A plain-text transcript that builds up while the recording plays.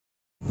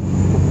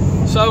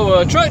So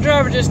a truck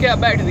driver just got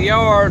back to the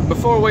yard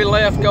before we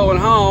left going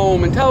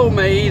home and told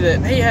me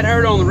that he had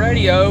heard on the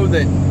radio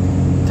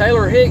that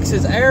Taylor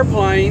Hicks's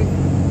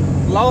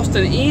airplane lost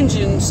an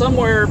engine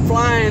somewhere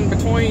flying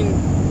between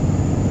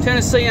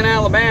Tennessee and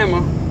Alabama,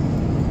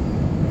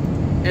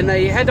 and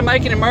they had to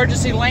make an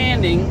emergency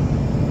landing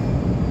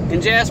in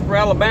Jasper,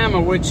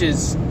 Alabama, which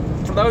is,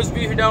 for those of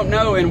you who don't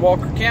know, in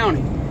Walker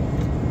County.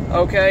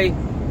 Okay,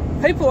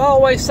 people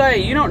always say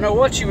you don't know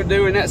what you would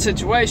do in that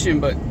situation,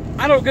 but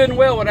I know good and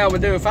well what I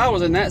would do if I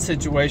was in that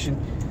situation.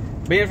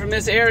 Being from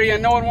this area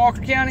and knowing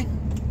Walker County,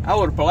 I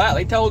would have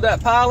politely told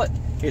that pilot,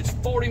 it's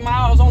 40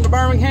 miles on to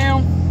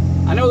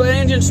Birmingham. I know that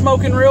engine's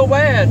smoking real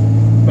bad,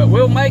 but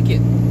we'll make it.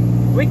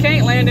 We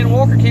can't land in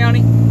Walker County.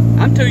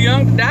 I'm too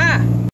young to die.